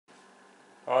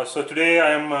So today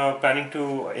I am planning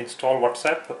to install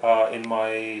WhatsApp in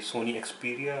my Sony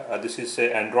Xperia. This is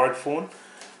an Android phone.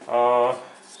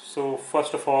 So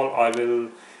first of all, I will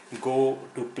go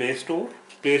to Play Store.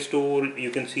 Play Store, you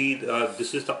can see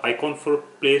this is the icon for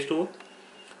Play Store.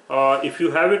 If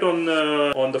you have it on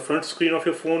the front screen of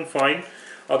your phone, fine.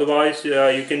 Otherwise,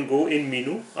 you can go in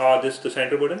menu. This is the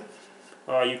center button.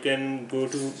 You can go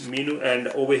to menu, and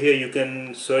over here you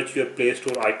can search your Play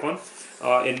Store icon.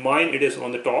 In mine it is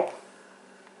on the top.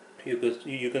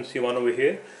 You can see one over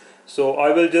here. So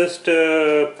I will just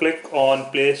click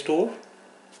on Play Store,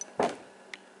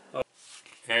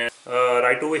 and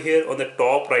right over here on the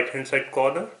top right hand side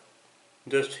corner,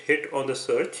 just hit on the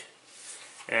search,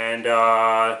 and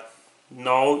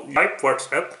now type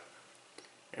WhatsApp,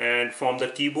 and from the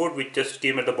keyboard which just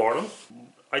came at the bottom,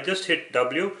 I just hit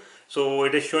W. So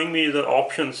it is showing me the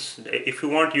options. If you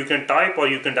want, you can type, or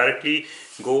you can directly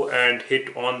go and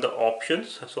hit on the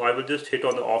options. So I will just hit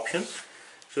on the options.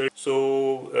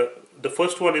 So the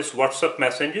first one is WhatsApp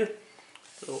Messenger.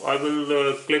 So I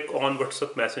will click on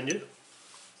WhatsApp Messenger,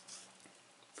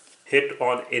 hit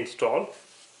on install,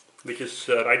 which is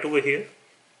right over here.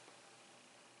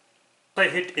 I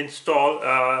hit install.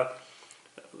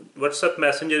 WhatsApp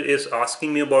Messenger is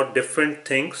asking me about different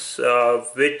things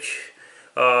which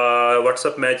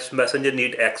WhatsApp Messenger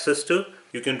need access to.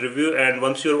 You can review, and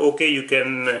once you're okay, you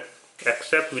can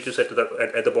accept, which is at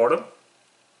the bottom.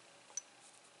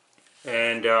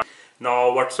 And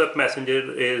now WhatsApp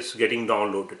Messenger is getting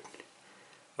downloaded.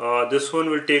 This one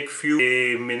will take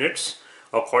few minutes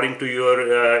according to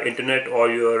your internet or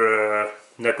your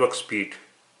network speed.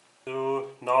 So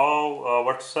now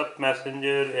WhatsApp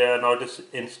Messenger now it is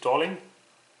installing.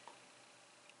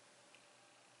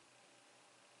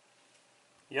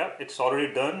 Yeah, it's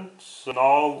already done. So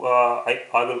now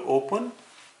I will open.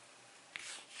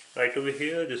 Right over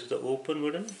here, this is the open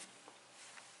button.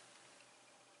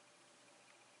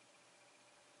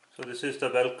 So this is the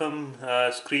welcome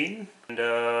screen, and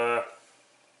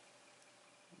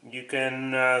you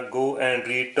can go and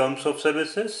read terms of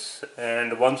services,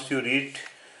 and once you read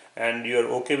and you're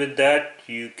okay with that,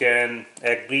 you can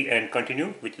agree and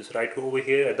continue, which is right over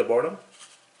here at the bottom.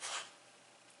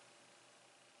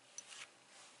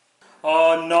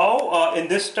 Now in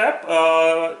this step,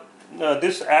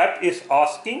 this app is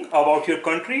asking about your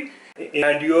country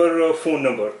and your phone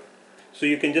number. So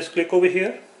you can just click over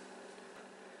here.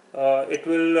 It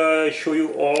will show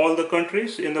you all the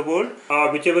countries in the world.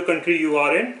 Whichever country you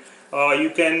are in,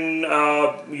 you can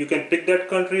pick that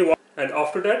country, and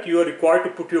after that you are required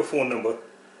to put your phone number.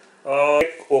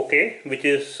 Click OK, which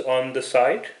is on the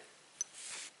side.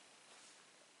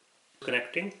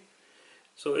 Connecting.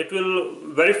 So it will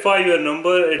verify your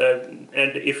number,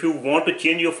 and if you want to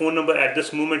change your phone number at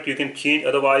this moment, you can change.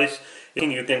 Otherwise,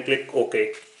 you can click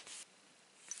OK.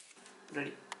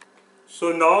 Ready.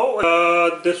 So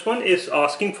now this one is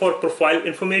asking for profile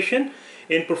information.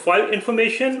 In profile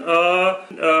information,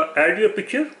 add your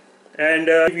picture and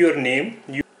your name.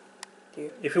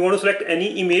 If you want to select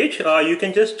any image, you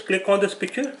can just click on this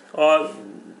picture,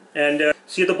 and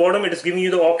see at the bottom it is giving you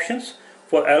the options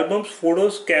for albums,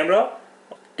 photos, camera.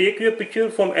 Take your picture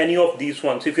from any of these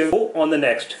ones. If you go on the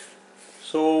next,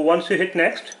 so once you hit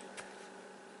next,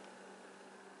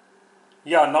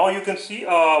 yeah, now you can see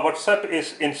WhatsApp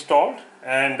is installed,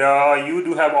 and you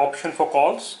do have option for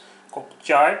calls,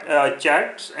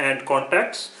 chats and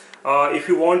contacts. If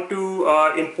you want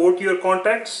to import your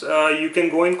contacts, you can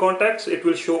go in contacts. It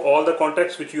will show all the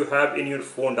contacts which you have in your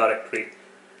phone directory.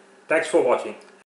 Thanks for watching.